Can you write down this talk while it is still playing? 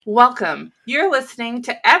Welcome. You're listening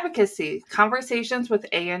to Advocacy Conversations with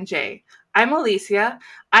A&J. I'm Alicia.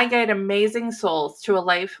 I guide amazing souls to a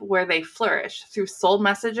life where they flourish through soul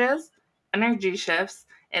messages, energy shifts,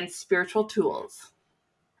 and spiritual tools.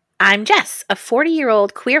 I'm Jess, a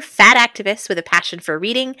 40-year-old queer fat activist with a passion for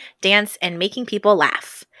reading, dance, and making people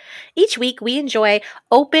laugh. Each week, we enjoy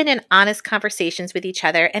open and honest conversations with each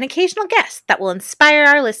other and occasional guests that will inspire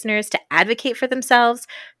our listeners to advocate for themselves,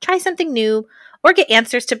 try something new, or get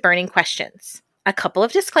answers to burning questions. A couple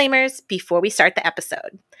of disclaimers before we start the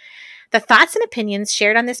episode. The thoughts and opinions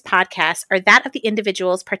shared on this podcast are that of the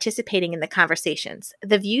individuals participating in the conversations.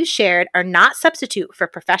 The views shared are not substitute for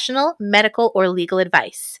professional, medical, or legal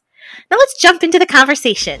advice. Now let's jump into the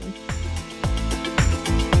conversation.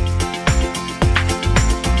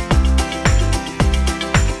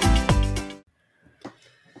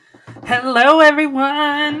 Hello,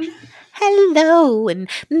 everyone. Hello and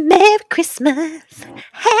Merry Christmas.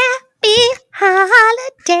 Happy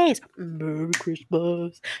holidays. Merry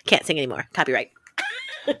Christmas. Can't sing anymore. Copyright.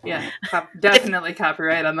 Yeah, definitely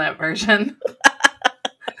copyright on that version.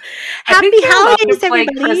 Happy holidays,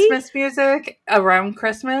 everybody. Christmas music around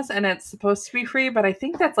Christmas, and it's supposed to be free, but I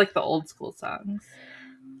think that's like the old school songs.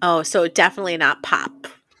 Oh, so definitely not pop.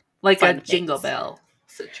 Like a Jingle Bell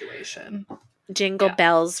situation. Jingle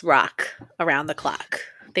bells rock around the clock.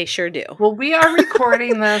 They sure do. Well, we are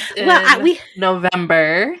recording this in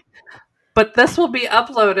November, but this will be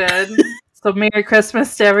uploaded. So Merry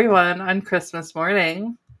Christmas to everyone on Christmas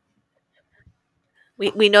morning.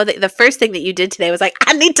 We know that the first thing that you did today was like,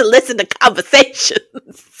 I need to listen to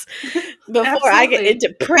conversations before I get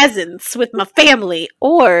into presents with my family.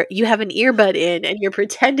 Or you have an earbud in and you're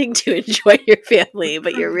pretending to enjoy your family,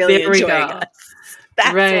 but you're really enjoying us.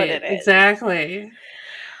 That's right, what it is. Exactly.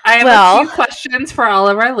 I have a few questions for all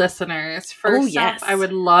of our listeners. First off, I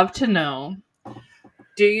would love to know,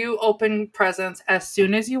 do you open presents as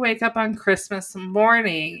soon as you wake up on Christmas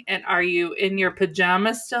morning? And are you in your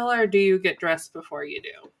pajamas still, or do you get dressed before you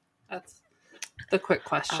do? That's the quick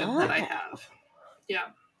question that I have. Yeah.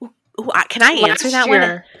 Can I answer that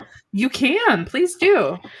one? You can. Please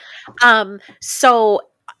do. So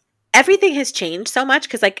everything has changed so much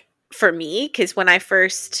because, like, for me, because when I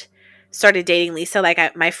first started dating Lisa, like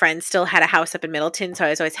my friend still had a house up in Middleton, so I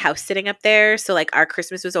was always house sitting up there. So like our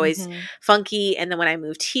Christmas was always funky. And then when I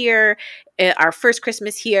moved here, our first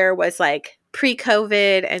Christmas here was like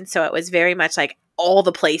pre-COVID, and so it was very much like all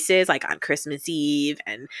the places, like on Christmas Eve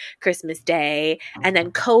and Christmas Day. And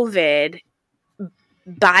then COVID,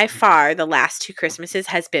 by far the last two Christmases,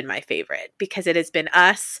 has been my favorite because it has been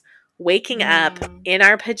us waking up in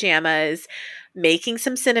our pajamas, making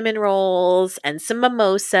some cinnamon rolls and some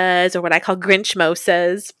mimosas, or what I call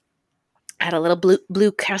Grinch-mosas. Add a little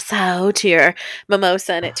blue curacao to your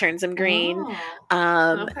mimosa and it turns them green.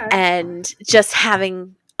 And just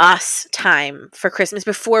having us time for Christmas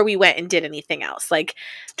before we went and did anything else, like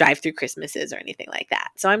drive-through Christmases or anything like that.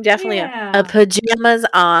 So I'm definitely a pajamas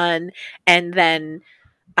on, and then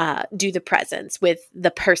do the presents with the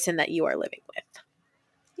person that you are living with.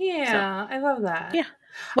 Yeah, so, I love that. Yeah.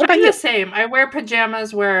 What about you? The same. I wear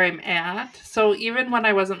pajamas where I'm at. So even when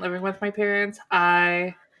I wasn't living with my parents,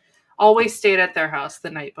 I always stayed at their house the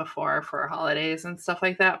night before for holidays and stuff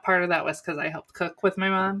like that. Part of that was because I helped cook with my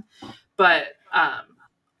mom. But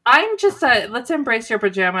I'm just a let's embrace your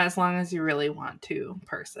pajama as long as you really want to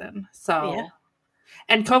person. So, yeah.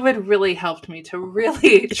 And COVID really helped me to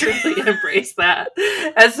really, truly embrace that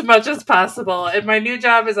as much as possible. And my new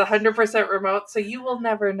job is 100% remote, so you will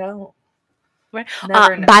never know.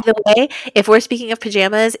 Never know. By the way, if we're speaking of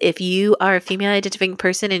pajamas, if you are a female identifying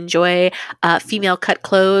person, enjoy female cut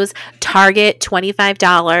clothes, Target,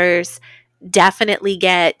 $25. Definitely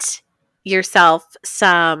get yourself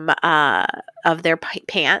some of their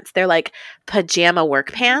pants. They're like pajama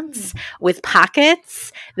work pants with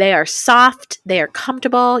pockets. They are soft. They are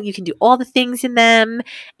comfortable. You can do all the things in them.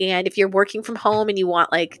 And if you're working from home and you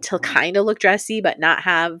want like to kind of look dressy but not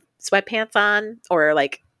have sweatpants on, or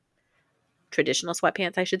like traditional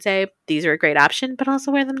sweatpants, I should say, these are a great option, but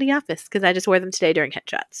also wear them to the office because I just wore them today during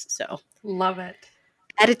headshots. So love it.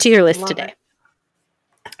 Add it to your list today.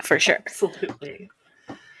 For sure. Absolutely.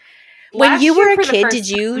 When you were a kid, did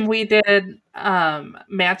you? We did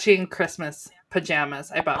matching Christmas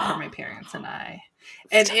pajamas I bought for my parents and I.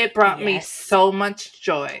 And it brought me so much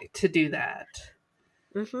joy to do that.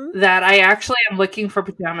 That I actually am looking for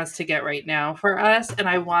pajamas to get right now for us. And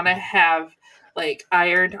I want to have like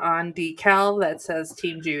ironed on decal that says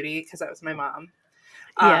Team Judy because that was my mom.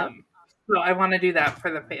 So I want to do that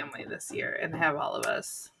for the family this year and have all of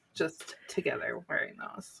us just together wearing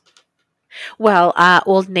those. Well,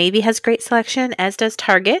 Old Navy has great selection, as does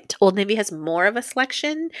Target. Old Navy has more of a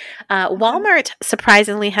selection. Okay. Walmart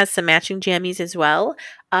surprisingly has some matching jammies as well.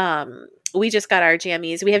 We just got our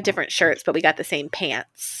jammies. We have different shirts, but we got the same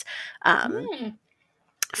pants. Um, Hmm.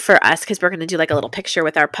 for us because we're going to do like a little picture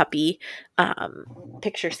with our puppy um,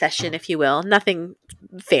 picture session, if you will. Nothing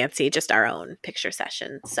fancy, just our own picture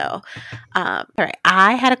session. So, all right.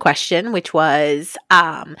 I had a question, which was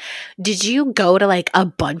did you go to like a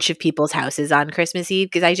bunch of people's houses on Christmas Eve?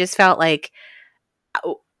 Because I just felt like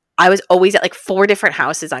I was always at like 4 different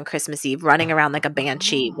houses on Christmas Eve running around like a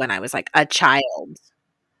banshee Oh. when I was like a child.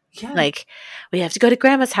 Yeah. Like, we have to go to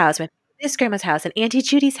grandma's house, we have to go to this grandma's house, and Auntie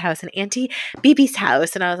Judy's house, and Auntie BB's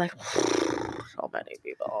house. And I was like, so many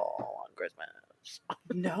people on Christmas.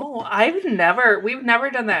 No, we've never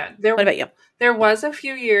done that. What about you? There was a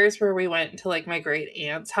few years where we went to like my great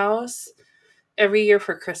aunt's house every year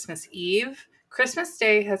for Christmas Eve. Christmas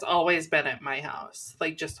Day has always been at my house,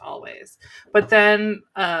 like just always. But then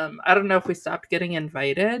I don't know if we stopped getting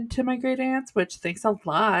invited to my great aunts, which thanks a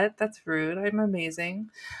lot. That's rude. I'm amazing.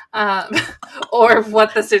 Um, or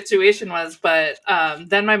what the situation was, but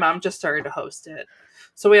then my mom just started to host it.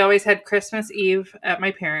 So we always had Christmas Eve at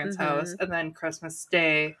my parents' house Mm-hmm. and then Christmas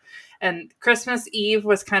Day. And Christmas Eve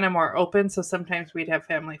was kind of more open, so sometimes we'd have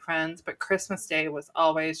family friends, but Christmas Day was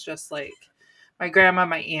always just like my grandma,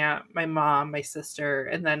 my aunt, my mom, my sister,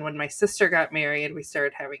 and then when my sister got married, we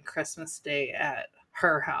started having Christmas Day at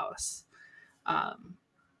her house. Um,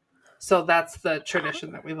 so that's the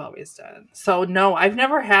tradition that we've always done. So no, I've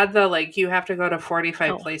never had the like you have to go to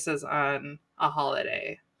 45 Oh, places on a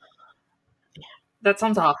holiday. That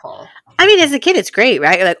sounds awful. I mean, as a kid, it's great,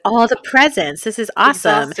 right? You're like, all the presents. This is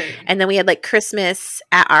awesome. Exhausting. And then we had like Christmas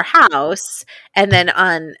at our house. And then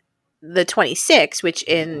on the 26th, which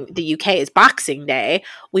in the UK is Boxing Day,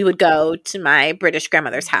 we would go to my British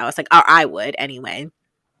grandmother's house. Like, or I would anyway.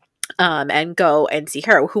 And go and see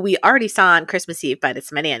her, who we already saw on Christmas Eve, but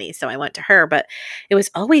it's my nanny, so I went to her. But it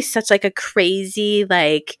was always such like a crazy,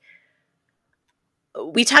 like,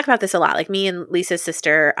 we talk about this a lot, like me and Lisa's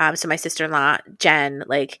sister, so my sister-in-law Jen,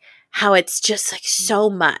 like how it's just like so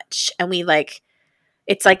much, and we like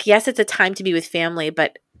it's like, yes, it's a time to be with family,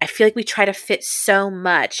 but I feel like we try to fit so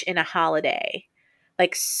much in a holiday,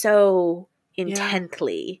 like so Yeah.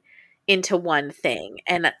 intently into one thing,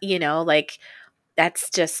 and like that's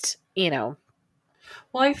just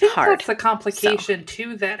Well, I think hard. that's the So complication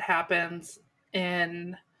too that happens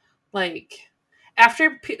in like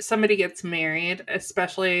after somebody gets married,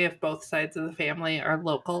 especially if both sides of the family are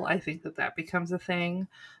local. I think that that becomes a thing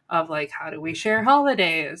of like how do we share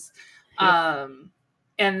holidays? yeah. Um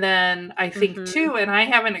and then I think Hmm. too, and I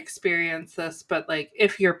haven't experienced this, but like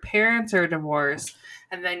if your parents are divorced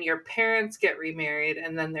and then your parents get remarried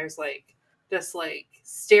and then there's like this like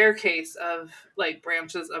staircase of like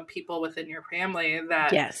branches of people within your family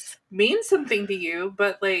that Yes. mean something to you,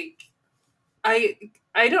 but like i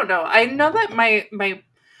I don't know. I know that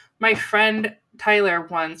my friend Tyler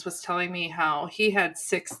once was telling me how he had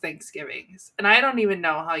 6 Thanksgivings, and I don't even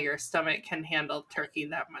know how your stomach can handle turkey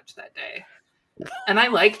that much that day. And I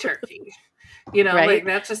like turkey. Like Right.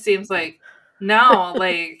 that just seems like no,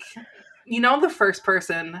 like the first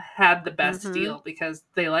person had the best Hmm. deal because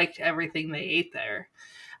they liked everything they ate there.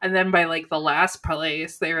 And then by like the last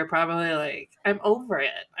place, they were probably like, I'm over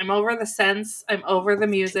it. I'm over the scents. I'm over the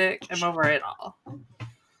music. I'm over it all.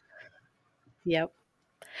 Yep.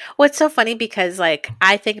 Well, it's so funny because, like,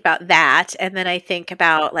 I think about that, and then I think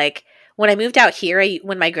about, like, when I moved out here,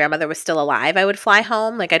 when my grandmother was still alive, I would fly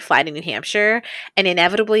home. Like, I'd fly to New Hampshire, and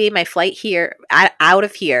inevitably, my flight here, out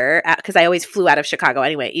of here, because I always flew out of Chicago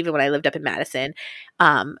anyway, even when I lived up in Madison,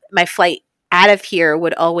 my flight out of here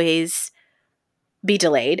would always be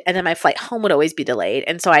delayed, and then my flight home would always be delayed.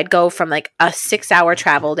 And so I'd go from like a 6-hour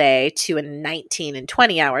travel day to a 19 and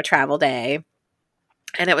 20-hour travel day,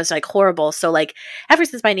 and it was like horrible. So like ever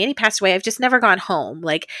since my nanny passed away, I've just never gone home.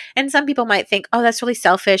 Like, and some people might think, oh, that's really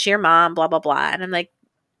selfish, your mom, blah blah blah. And I'm like,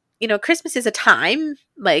 Christmas is a time,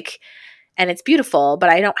 like, and it's beautiful, but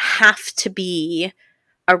I don't have to be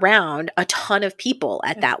around a ton of people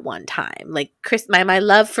at Yeah. that one time. Like, my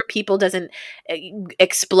love for people doesn't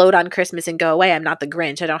explode on Christmas and go away. I'm not the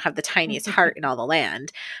Grinch. I don't have the tiniest heart in all the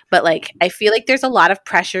land. But like, I feel like there's a lot of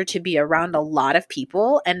pressure to be around a lot of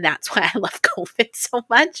people, and that's why I love COVID so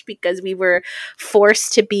much, because we were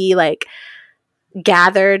forced to be like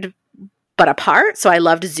gathered but apart. So I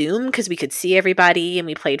loved Zoom because we could see everybody and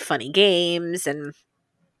we played funny games, and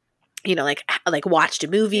like watched a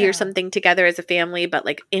movie or Yeah. something together as a family, but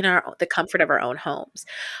like in the comfort of our own homes.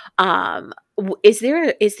 Is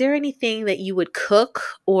there anything that you would cook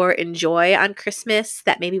or enjoy on Christmas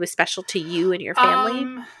that maybe was special to you and your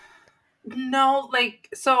family? No, like,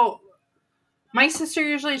 so my sister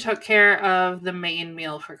usually took care of the main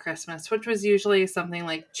meal for Christmas, which was usually something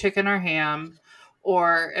like chicken or ham,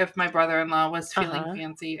 or if my brother-in-law was feeling Uh-huh.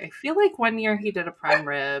 fancy. I feel like one year he did a prime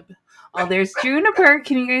rib. Oh, there's Juniper.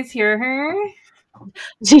 Can you guys hear her?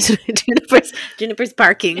 Juniper's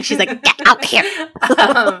barking. She's like, get out here.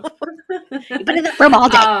 um, You've been in the room all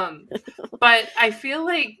day. but I feel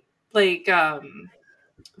like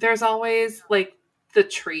there's always like the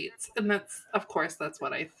treats, and that's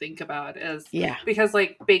what I think about is Yeah. because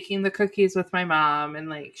like baking the cookies with my mom, and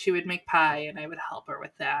like she would make pie and I would help her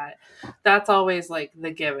with that. That's always like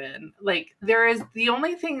the given. Like there is the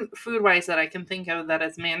only thing food wise that I can think of that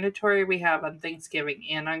is mandatory we have on Thanksgiving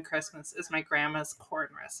and on Christmas is my grandma's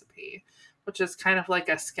corn recipe, which is kind of like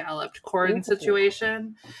a scalloped corn Ooh.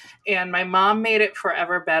 situation. And my mom made it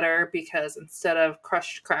forever better because instead of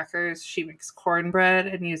crushed crackers, she makes cornbread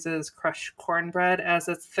and uses crushed cornbread as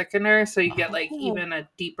its thickener. So you get like even a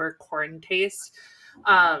deeper corn taste.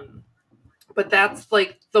 But that's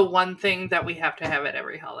like the one thing that we have to have at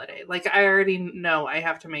every holiday. Like I already know I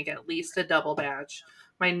have to make at least a double batch.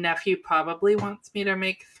 My nephew probably wants me to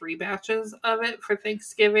make 3 batches of it for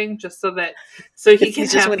Thanksgiving, just so he can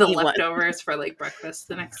have the leftovers for like breakfast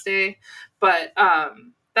the next day. But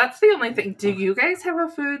that's the only thing. Do you guys have a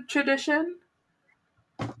food tradition?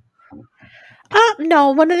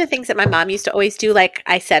 No, one of the things that my mom used to always do, like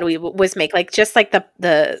I said, was make like just like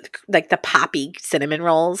the poppy cinnamon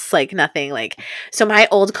rolls, like nothing like. So my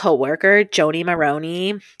old coworker Joni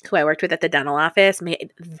Maroney, who I worked with at the dental office,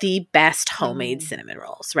 made the best homemade cinnamon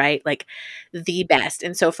rolls, right? Like the best.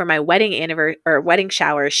 And so for my wedding wedding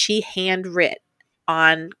shower, she handwrit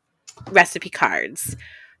on recipe cards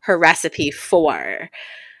her recipe for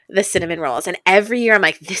the cinnamon rolls. And every year I'm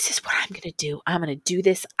like, this is what I'm going to do. I'm going to do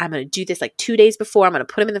this. I'm going to do this like 2 days before. I'm going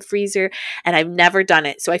to put them in the freezer. And I've never done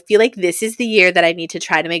it. So I feel like this is the year that I need to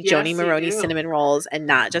try to make Joni Maroney cinnamon rolls and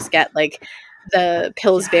not just get like the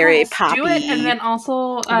Pillsbury poppy do it, and then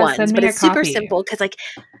also ones. send me but a it's super copy. simple because like,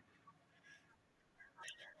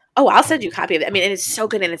 oh, I'll send you a copy of it. I mean, and it's so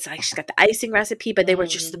good. And it's like, she's got the icing recipe, but they were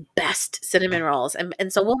just the best cinnamon rolls.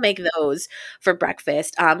 And so we'll make those for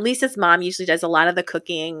breakfast. Lisa's mom usually does a lot of the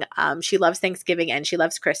cooking. She loves Thanksgiving and she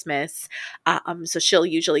loves Christmas. So she'll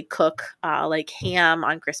usually cook like ham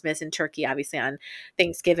on Christmas and turkey, obviously on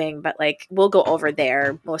Thanksgiving, but like we'll go over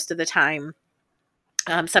there most of the time.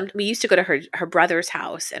 We used to go to her brother's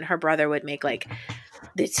house, and her brother would make like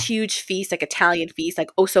this huge feast, like Italian feast, like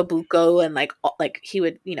ossobuco, and like he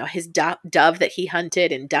would, his dove that he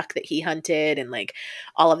hunted and duck that he hunted, and like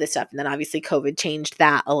all of this stuff. And then obviously COVID changed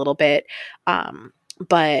that a little bit.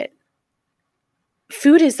 But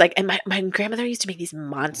food is like, and my grandmother used to make these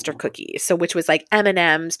monster cookies. So which was like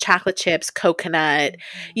M&Ms, chocolate chips, coconut,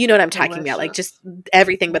 you know what I'm talking about, like just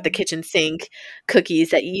everything but the kitchen sink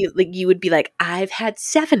cookies that you would be like, I've had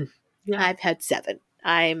 7. Yeah. I've had 7.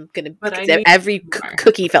 I'm going to, because every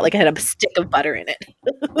cookie felt like it had a stick of butter in it.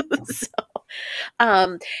 So,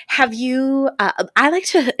 have you, I like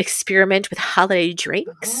to experiment with holiday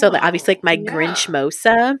drinks. So that obviously like my Grinch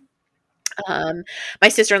Mosa. My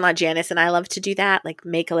sister-in-law Janice and I love to do that, like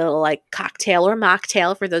make a little like cocktail or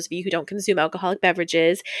mocktail for those of you who don't consume alcoholic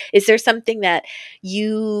beverages. Is there something that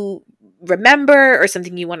you remember or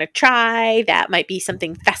something you want to try that might be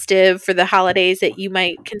something festive for the holidays that you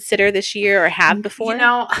might consider this year or have before?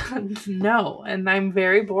 No, and I'm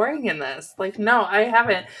very boring in this. Like, no, I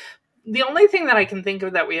haven't. The only thing that I can think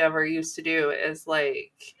of that we ever used to do is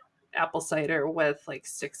like apple cider with like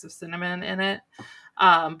sticks of cinnamon in it.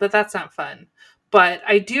 But that's not fun. But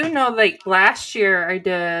I do know like last year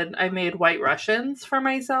I made White Russians for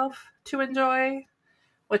myself to enjoy,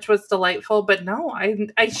 which was delightful. But no,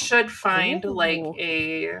 I should find like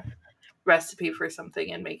a recipe for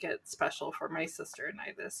something and make it special for my sister and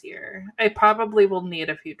I this year. I probably will need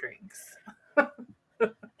a few drinks.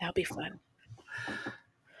 That'll be fun.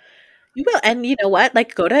 You will, and you know what?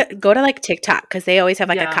 Like go to like TikTok, because they always have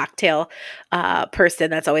like a cocktail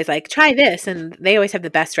person that's always like, try this, and they always have the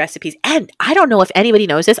best recipes. And I don't know if anybody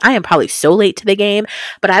knows this. I am probably so late to the game,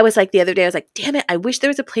 but I was like the other day, I was like, damn it! I wish there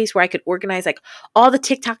was a place where I could organize like all the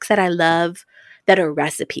TikToks that I love that are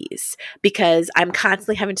recipes, because I'm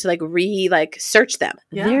constantly having to like search them.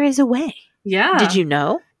 Yeah. There is a way. Yeah. Did you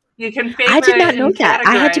know? You can favorite. I did not know that.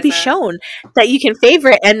 I had to be shown that you can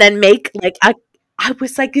favorite and then make like a. I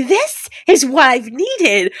was like, this is what I've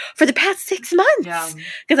needed for the past 6 months.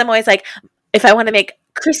 Because I'm always like, if I want to make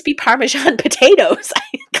crispy Parmesan potatoes, I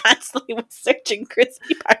constantly was searching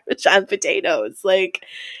crispy Parmesan potatoes. Like,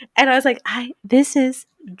 and I was like, this is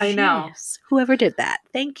I know. genius. Whoever did that.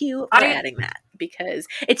 Thank you for I adding that, because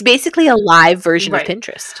it's basically a live version of right.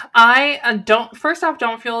 Pinterest. I don't. First off,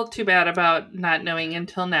 don't feel too bad about not knowing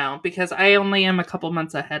until now, because I only am a couple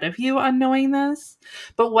months ahead of you on knowing this.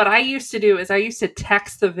 But what I used to do is I used to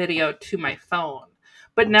text the video to my phone.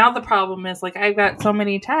 But now the problem is, like, I've got so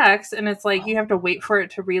many texts, and it's like you have to wait for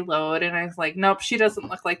it to reload. And I was like, nope, she doesn't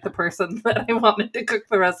look like the person that I wanted to cook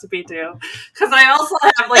the recipe to. Because I also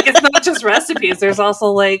have, like, it's not just recipes. There's also,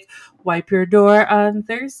 like, wipe your door on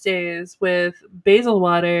Thursdays with basil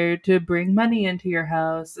water to bring money into your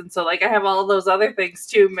house. And so, like, I have all those other things,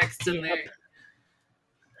 too, mixed in there.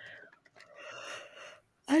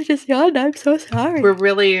 I just yawned. I'm so sorry. We're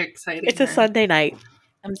really excited. It's a Sunday night.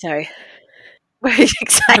 I'm sorry. We're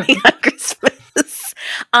excited on Christmas.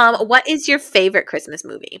 What is your favorite Christmas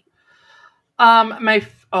movie? So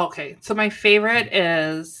my favorite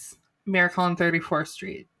is Miracle on 34th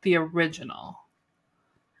Street, the original.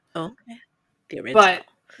 Okay. The original. But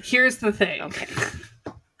here's the thing. Okay.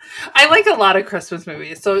 I like a lot of Christmas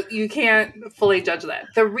movies, so you can't fully judge that.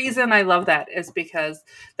 The reason I love that is because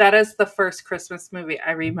that is the first Christmas movie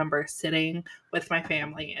I remember sitting with my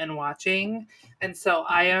family and watching. And so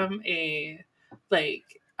I am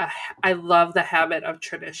I love the habit of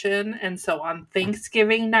tradition. And so on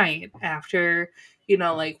Thanksgiving night, after,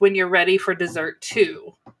 like when you're ready for dessert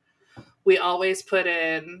too, we always put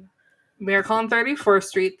in Miracle on 34th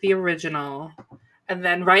Street, the original. And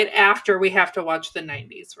then right after, we have to watch the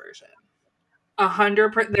 90s version.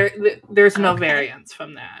 100%. There's no variance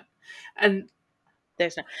from that. And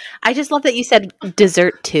there's no. I just love that you said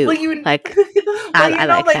dessert too. Well, I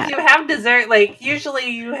like that. You have dessert. Like usually,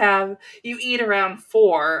 you eat around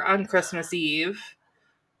 4 on Christmas Eve.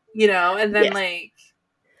 And then yes.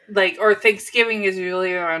 Or Thanksgiving is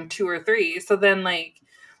usually around 2 or 3. So then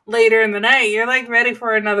later in the night, you're ready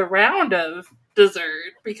for another round of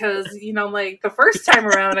dessert, because the first time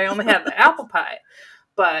around I only had the apple pie,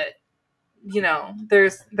 but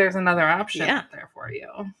there's another option out there for you.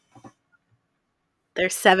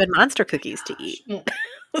 There's 7 monster cookies to eat.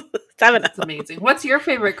 7. That's amazing. What's your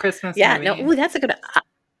favorite Christmas movie? Ooh, that's a good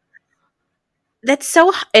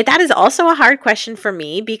that is also a hard question for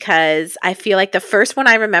me, because I feel like the first one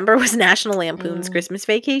I remember was National Lampoon's Christmas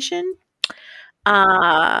Vacation.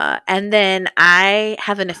 And then I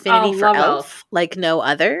have an affinity for Elf like no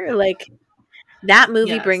other. Like, that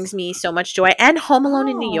movie brings me so much joy. And Home Alone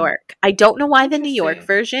in New York. I don't know why the New York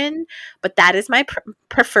version, but that is my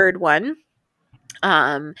preferred one.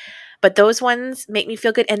 But those ones make me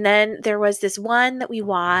feel good. And then there was this one that we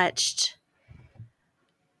watched.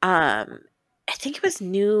 I think it was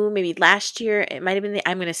new, maybe last year. It might have been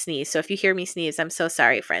I'm gonna sneeze. So if you hear me sneeze, I'm so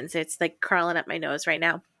sorry, friends. It's crawling up my nose right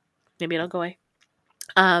now. Maybe it'll go away.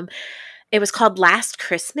 It was called Last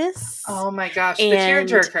Christmas. Oh my gosh, the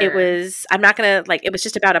tearjerker. It was, I'm not gonna it was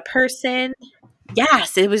just about a person.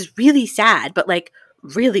 Yes, it was really sad, but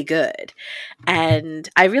really good. And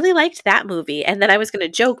I really liked that movie. And then I was gonna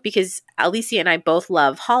joke, because Alicia and I both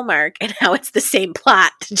love Hallmark and how it's the same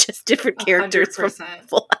plot, just different characters from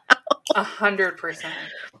Full House. 100%.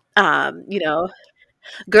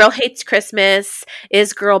 Girl hates Christmas,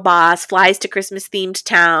 is girl boss, flies to Christmas themed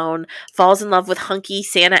town, falls in love with hunky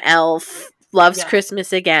Santa elf, loves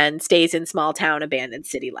Christmas again, stays in small town, abandoned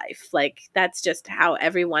city life. That's just how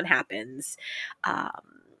everyone happens. And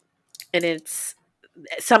it's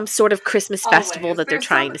some sort of Christmas festival that they're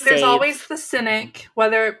trying to save. There's always the cynic,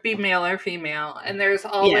 whether it be male or female, and there's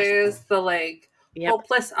always the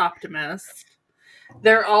hopeless optimist.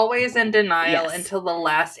 They're always in denial until the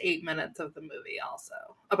last 8 minutes of the movie, also,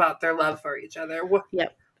 about their love for each other. Which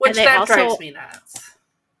drives me nuts.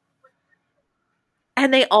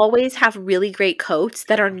 And they always have really great coats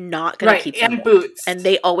that are not going to keep them and boots. And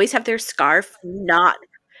they always have their scarf not.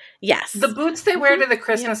 Yes. The boots they wear to the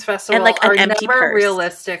Christmas festival are never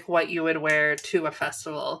realistic what you would wear to a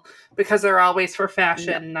festival, because they're always for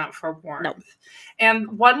fashion, not for warmth. Nope.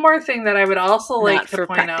 And one more thing that I would also like to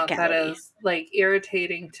point out that is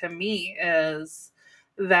irritating to me is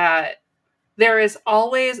that there is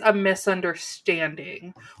always a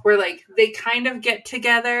misunderstanding where they kind of get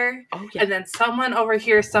together and then someone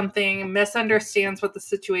overhears something, misunderstands what the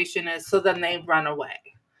situation is, so then they run away.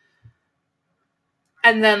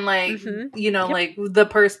 And then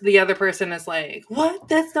the other person is what?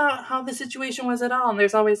 That's not how the situation was at all. And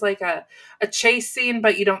there's always a chase scene,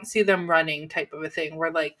 but you don't see them running type of a thing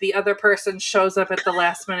where the other person shows up at the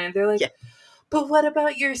last minute and they're but what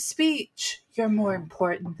about your speech? You're more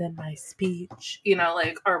important than my speech,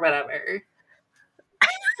 or whatever.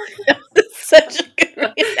 Such a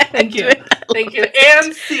good Thank you. reenactment. I Thank love you. it.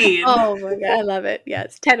 And scene. Oh my god, I love it.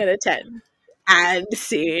 Yes, 10 out of 10. And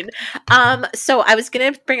scene. So I was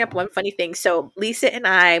gonna bring up one funny thing. So Lisa and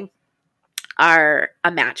I are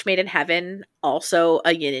a match made in heaven, also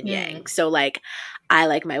a yin and yang. So like I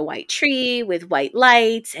like my white tree with white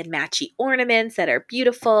lights and matchy ornaments that are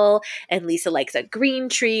beautiful, and Lisa likes a green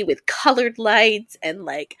tree with colored lights and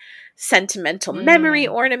like sentimental memory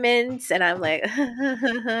ornaments, and I'm like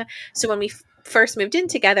so when we first moved in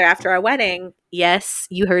together after our wedding, yes,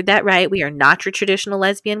 you heard that right, we are not your traditional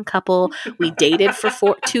lesbian couple. We dated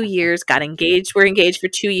for 2 years, got engaged, we're engaged for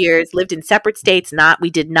 2 years, lived in separate states,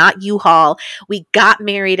 we did not U-Haul. We got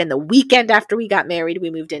married, and the weekend after we got married,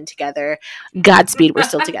 we moved in together. Godspeed, we're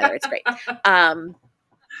still together. It's great.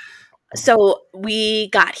 So we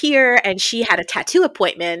got here, and she had a tattoo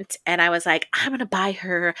appointment, and I was like, I'm going to buy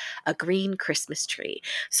her a green Christmas tree.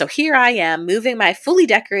 So here I am moving my fully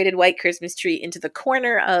decorated white Christmas tree into the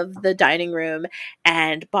corner of the dining room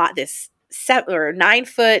and bought this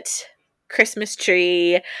 9-foot Christmas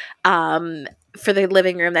tree for the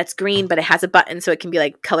living room that's green, but it has a button so it can be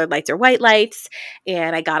like colored lights or white lights.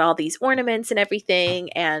 And I got all these ornaments and everything.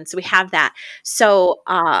 And so we have that. So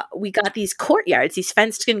we got these courtyards, these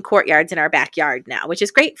fenced-in courtyards in our backyard now, which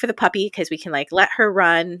is great for the puppy because we can like let her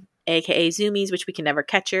run, aka zoomies, which we can never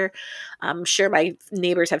catch her. I'm sure my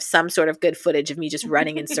neighbors have some sort of good footage of me just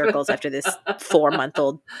running in circles after this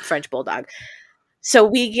 4-month-old French bulldog. So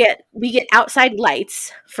we get outside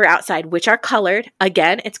lights for outside, which are colored.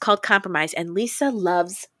 Again, it's called compromise. And Lisa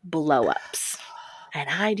loves blow-ups. And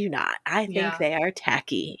I do not. I think they are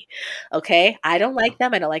tacky. Okay? I don't like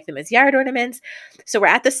them. I don't like them as yard ornaments. So we're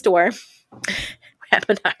at the store. We're at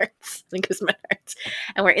Menards. I think it was Menards.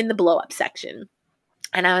 And we're in the blow-up section.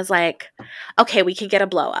 And I was like, okay, we can get a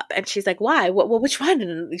blow up. And she's like, why? Well, which one?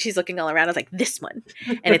 And she's looking all around. I was like, this one.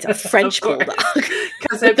 And it's a French bulldog.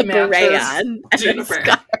 Because it matches on Juniper.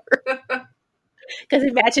 Because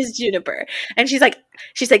it matches Juniper. And she's like,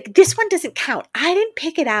 this one doesn't count. I didn't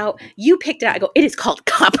pick it out. You picked it out. I go, it is called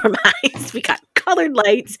compromise. We got colored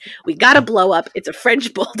lights. We got a blow up. It's a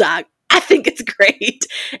French bulldog. I think it's great.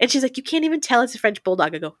 And she's like, you can't even tell it's a French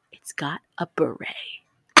bulldog. I go, it's got a beret.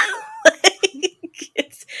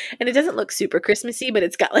 And it doesn't look super Christmassy, but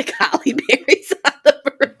it's got like holly berries on the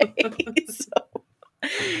beret.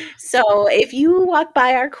 So if you walk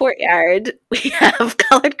by our courtyard, we have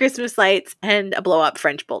colored Christmas lights and a blow up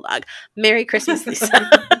French bulldog. Merry Christmas, Lisa.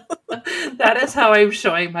 That is how I'm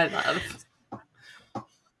showing my love.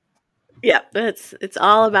 Yeah, it's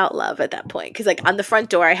all about love at that point. Because like on the front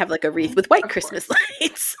door, I have like a wreath with white Christmas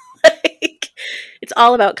lights. Like it's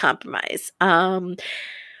all about compromise.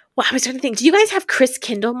 Well, I was trying to think, do you guys have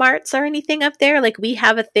Christkindl marts or anything up there? Like we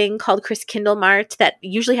have a thing called Christkindl Mart that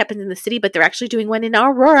usually happens in the city, but they're actually doing one in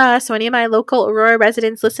Aurora. So any of my local Aurora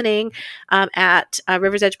residents listening at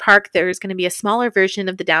Rivers Edge Park, there's going to be a smaller version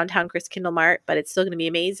of the downtown Christkindl Mart, but it's still going to be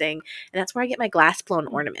amazing. And that's where I get my glass blown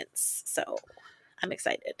ornaments. So I'm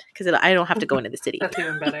excited because I don't have to go into the city. That's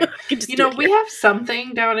even better. We have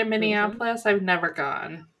something down in Minneapolis. I've never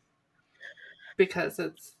gone because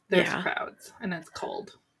there's crowds and it's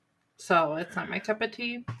cold. So it's not my cup of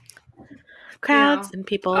tea. Crowds and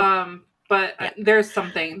people. But there's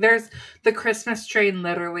something. There's the Christmas train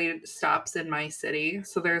literally stops in my city.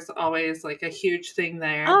 So there's always like a huge thing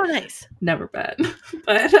there. Oh, nice. Never been.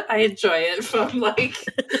 But I enjoy it from like,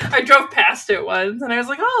 I drove past it once and I was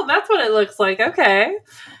like, oh, that's what it looks like. Okay.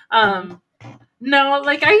 No,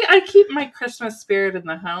 like I keep my Christmas spirit in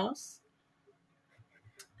the house.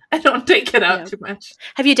 I don't take it out too much.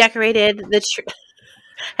 Have you decorated the tree?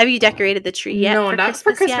 Have you decorated the tree yet? No, not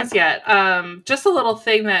for Christmas yet. Just a little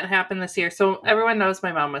thing that happened this year. So everyone knows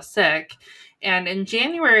my mom was sick. And in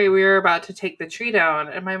January, we were about to take the tree down.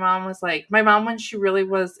 And my mom when she really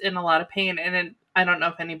was in a lot of pain, and I don't know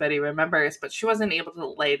if anybody remembers, but she wasn't able to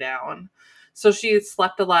lay down. So she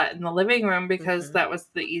slept a lot in the living room because that was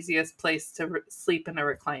the easiest place to sleep in a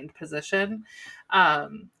reclined position.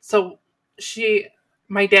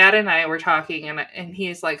 My dad and I were talking, and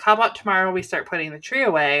he's like, how about tomorrow we start putting the tree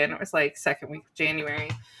away? And it was like second week of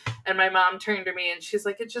January. And my mom turned to me and she's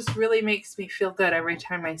like, it just really makes me feel good every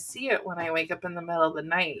time I see it when I wake up in the middle of the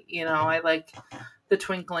night. I like the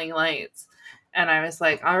twinkling lights. And I was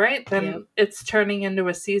like, all right, then it's turning into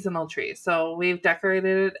a seasonal tree. So we've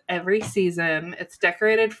decorated it every season. It's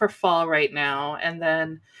decorated for fall right now. And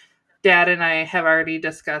then Dad and I have already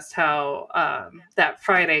discussed how that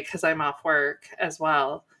Friday, because I'm off work as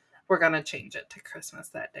well, we're going to change it to Christmas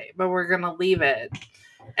that day. But we're going to leave it.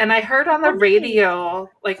 And I heard on the radio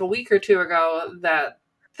like a week or two ago that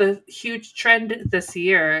the huge trend this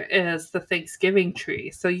year is the Thanksgiving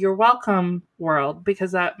tree. So you're welcome, world,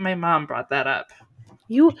 because my mom brought that up.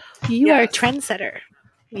 You are a Yes. trendsetter.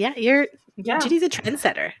 Yeah, Yeah. Judy's a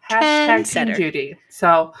trendsetter. Hashtag Team Judy.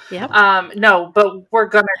 So, Yep. No, but we're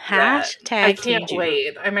gonna do that. Hashtag I Team can't Judy.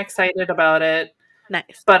 wait. I'm excited about it.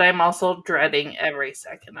 Nice. But I'm also dreading every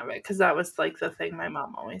second of it because that was like the thing my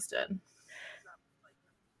mom always did.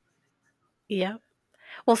 Yep.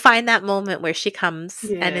 We'll find that moment where she comes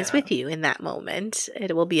and is Yeah. with you in that moment.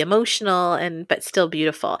 It will be emotional but still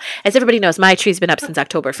beautiful. As everybody knows, my tree's been up since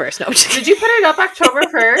October 1st. No, I'm just Did you put it up October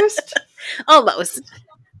 1st? Almost.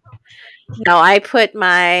 No, I put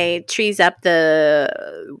my trees up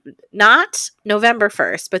not November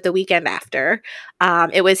 1st, but the weekend after.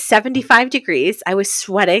 It was 75 degrees. I was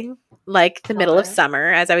sweating like the middle of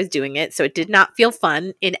summer as I was doing it. So it did not feel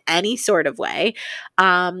fun in any sort of way.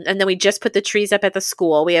 And then we just put the trees up at the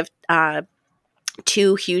school. We have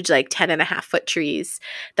two huge, like 10.5-foot trees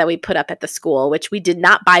that we put up at the school, which we did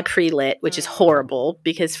not buy pre-lit, which is horrible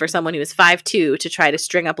because for someone who is 5'2" to try to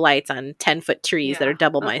string up lights on 10-foot trees that are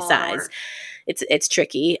double my size, it's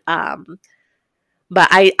tricky. But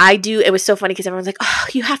I do. It was so funny because everyone's like, "Oh,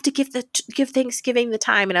 you have to give Thanksgiving the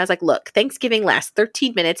time," and I was like, "Look, Thanksgiving lasts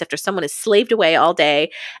 13 minutes after someone is slaved away all day,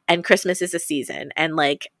 and Christmas is a season, and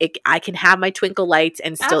like I can have my twinkle lights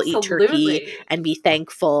and still eat turkey and be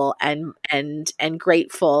thankful and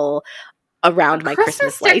grateful around my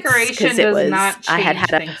Christmas lights because it was not change I had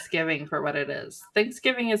Thanksgiving for what it is.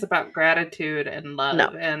 Thanksgiving is about gratitude and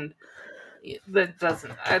love, and that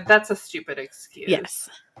doesn't. That's a stupid excuse. Yes.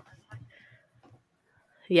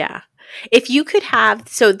 Yeah. If you could have,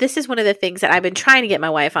 so this is one of the things that I've been trying to get my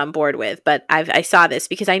wife on board with, but I saw this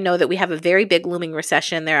because I know that we have a very big looming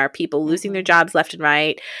recession. There are people losing their jobs left and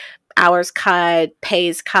right, hours cut,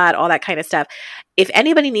 pays cut, all that kind of stuff. If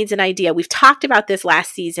anybody needs an idea, we've talked about this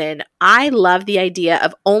last season. I love the idea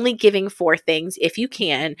of only giving 4 things if you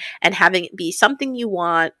can and having it be something you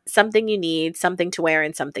want, something you need, something to wear,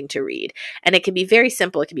 and something to read. And it can be very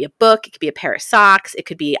simple. It could be a book. It could be a pair of socks. It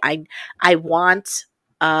could be, I want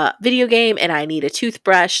video game and I need a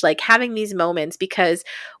toothbrush, like having these moments because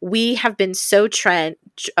we have been so trained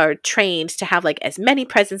to have like as many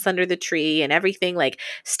presents under the tree and everything like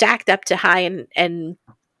stacked up to high and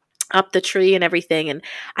up the tree and everything. And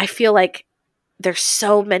I feel like there's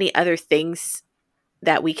so many other things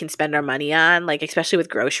that we can spend our money on, like especially with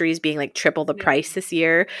groceries being like triple the price this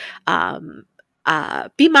year.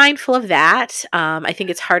 Be mindful of that. I think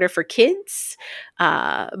it's harder for kids,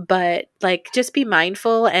 but like just be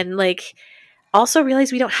mindful and like also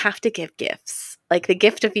realize we don't have to give gifts. Like the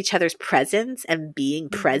gift of each other's presence and being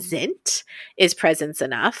present is presence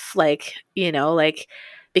enough. Like, like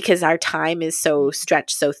because our time is so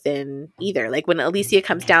stretched so thin either. Like when Alicia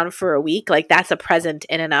comes down for a week, like that's a present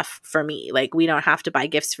in enough for me. Like we don't have to buy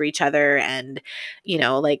gifts for each other. And,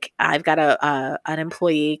 like I've got an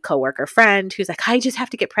employee coworker friend who's like, I just have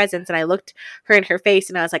to get presents. And I looked her in her face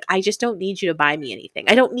and I was like, I just don't need you to buy me anything.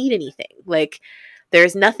 I don't need anything. Like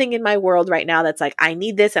there's nothing in my world right now that's like, I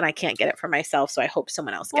need this and I can't get it for myself. So I hope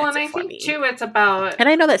someone else gets it for me. Too, it's about, and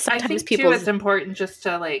I know that sometimes it's important just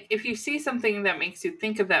to like, if you see something that makes you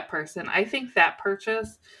think of that person, I think that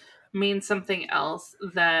purchase means something else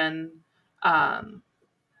than,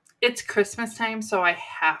 it's Christmas time. So I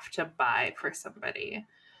have to buy for somebody.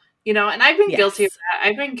 And I've been guilty of that.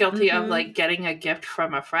 I've been guilty of like getting a gift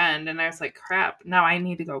from a friend and I was like, crap, now I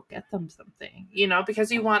need to go get them something,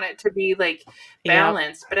 because you want it to be like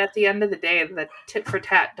balanced. Yep. But at the end of the day, the tit for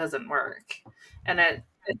tat doesn't work. And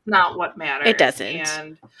it's not what matters. It doesn't.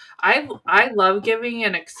 And I love giving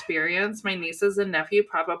an experience. My nieces and nephew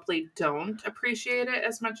probably don't appreciate it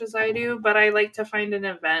as much as I do, but I like to find an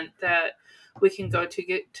event that we can go to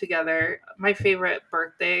get together. My favorite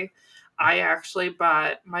birthday, I actually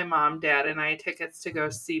bought my mom, dad, and I tickets to go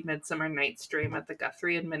see Midsummer Night's Dream at the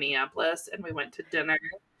Guthrie in Minneapolis, and we went to dinner.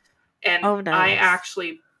 And nice. I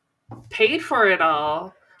actually paid for it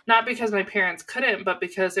all, not because my parents couldn't, but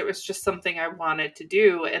because it was just something I wanted to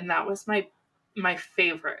do, and that was my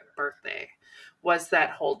favorite birthday. Was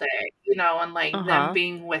that whole day, and like them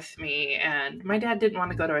being with me. And my dad didn't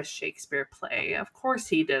want to go to a Shakespeare play. Of course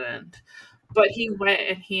he didn't. But he went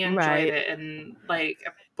and he enjoyed it and like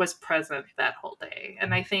was present that whole day.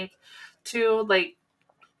 And I think too, like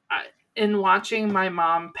in watching my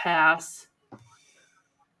mom pass,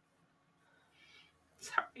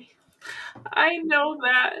 sorry, I know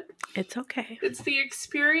that it's okay. It's the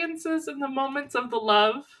experiences and the moments of the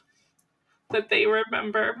love that they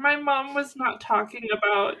remember. My mom was not talking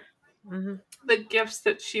about the gifts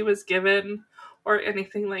that she was given or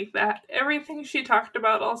anything like that. Everything she talked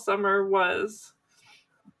about all summer was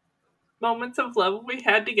moments of love we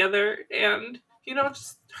had together and,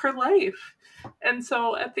 just her life. And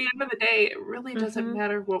so at the end of the day, it really doesn't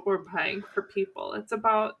matter what we're buying for people. It's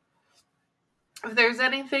about, if there's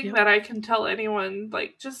anything that I can tell anyone,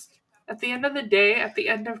 like, just at the end of the day, at the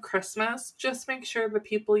end of Christmas, just make sure the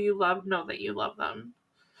people you love know that you love them.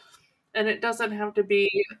 And it doesn't have to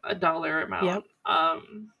be a dollar amount.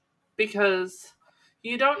 Because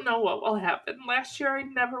you don't know what will happen. Last year, I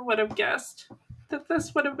never would have guessed that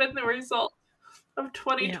this would have been the result of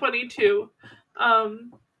 2022.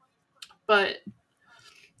 But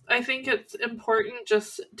I think it's important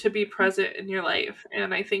just to be present in your life.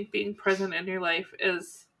 And I think being present in your life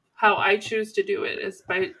is how I choose to do it, is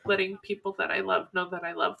by letting people that I love know that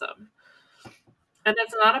I love them. And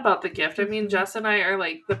it's not about the gift. I mean, Jess and I are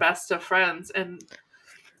like the best of friends, and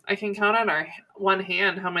I can count on our one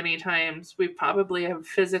hand how many times we probably have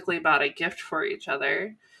physically bought a gift for each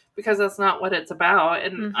other, because that's not what it's about.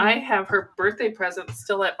 And I have her birthday present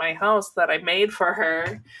still at my house that I made for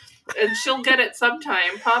her, and she'll get it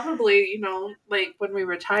sometime, probably, like when we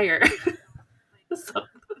retire.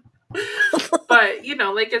 But,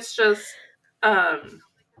 like, it's just,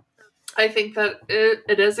 I think that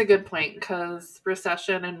it is a good point, because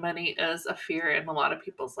recession and money is a fear in a lot of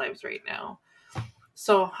people's lives right now.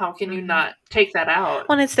 So how can you not take that out?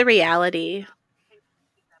 Well, it's the reality.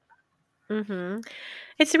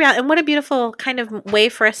 It's the reality. And what a beautiful kind of way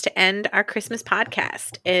for us to end our Christmas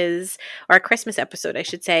podcast or our Christmas episode, I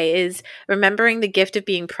should say, is remembering the gift of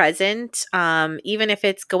being present. Even if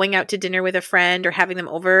it's going out to dinner with a friend or having them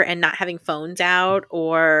over and not having phones out,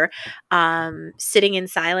 or sitting in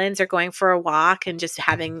silence or going for a walk and just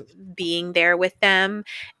being there with them,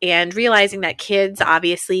 and realizing that kids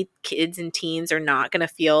and teens are not going to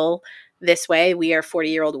feel this way. We are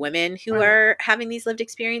 40-year-old women who are having these lived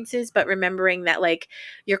experiences, but remembering that, like,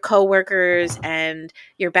 your coworkers and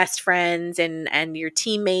your best friends and your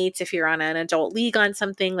teammates, if you're on an adult league on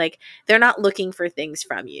something, like, they're not looking for things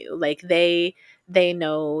from you. Like, they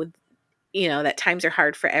know, that times are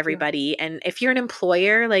hard for everybody. And if you're an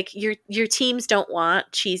employer, like, your teams don't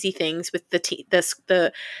want cheesy things with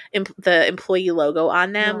the employee logo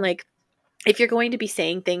on them. Like, if you're going to be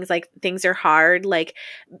saying things like things are hard, like,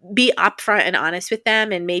 be upfront and honest with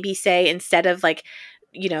them, and maybe say, instead of like,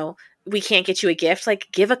 we can't get you a gift, like,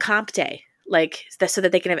 give a comp day, like, so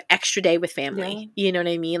that they can have extra day with family. You know what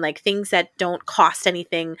I mean? Like, things that don't cost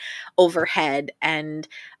anything overhead, and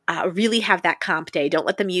really have that comp day. Don't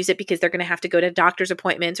let them use it because they're going to have to go to doctor's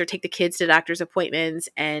appointments or take the kids to doctor's appointments.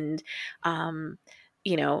 And,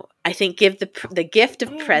 I think give the gift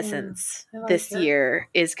of presence this year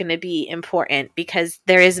is going to be important, because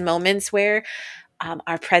there is moments where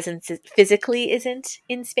our presence physically isn't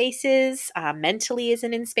in spaces, mentally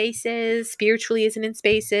isn't in spaces, spiritually isn't in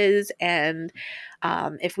spaces. And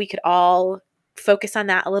if we could all focus on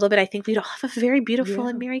that a little bit, I think we'd all have a very beautiful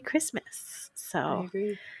and Merry Christmas. So, I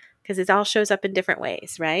agree. Because it all shows up in different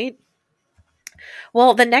ways, right?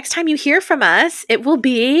 Well, the next time you hear from us, it will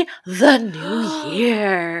be the new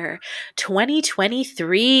year,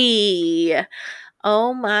 2023.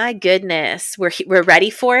 Oh my goodness. We're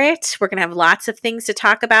ready for it. We're going to have lots of things to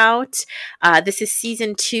talk about. This is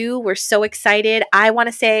season 2. We're so excited. I want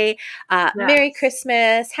to say Merry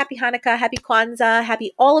Christmas, Happy Hanukkah, Happy Kwanzaa,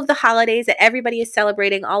 happy all of the holidays that everybody is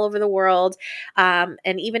celebrating all over the world.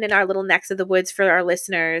 And even in our little necks of the woods for our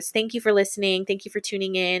listeners. Thank you for listening. Thank you for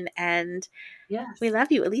tuning in. And we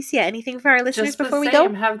love you. Alicia, anything for our listeners before we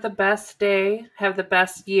go? Have the best day. Have the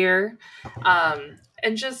best year.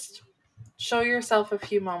 And just show yourself a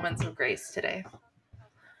few moments of grace today.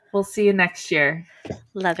 We'll see you next year.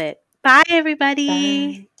 Love it. Bye,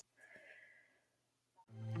 everybody.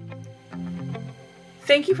 Bye.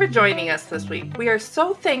 Thank you for joining us this week. We are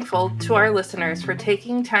so thankful to our listeners for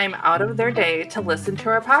taking time out of their day to listen to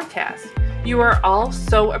our podcast. You are all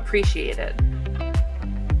so appreciated.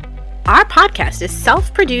 Our podcast is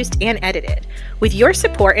self-produced and edited. With your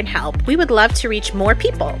support and help, we would love to reach more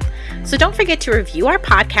people. So don't forget to review our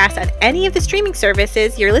podcast on any of the streaming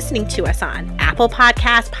services you're listening to us on: Apple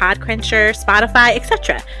Podcasts, Podcruncher, Spotify,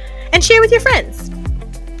 etc. And share with your friends.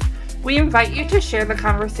 We invite you to share the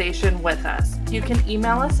conversation with us. You can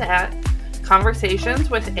email us at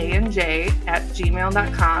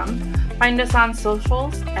conversationswithanj@gmail.com. Find us on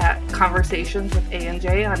socials at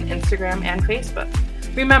conversationswithanj on Instagram and Facebook.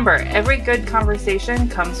 Remember, every good conversation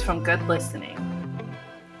comes from good listening.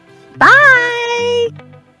 Bye!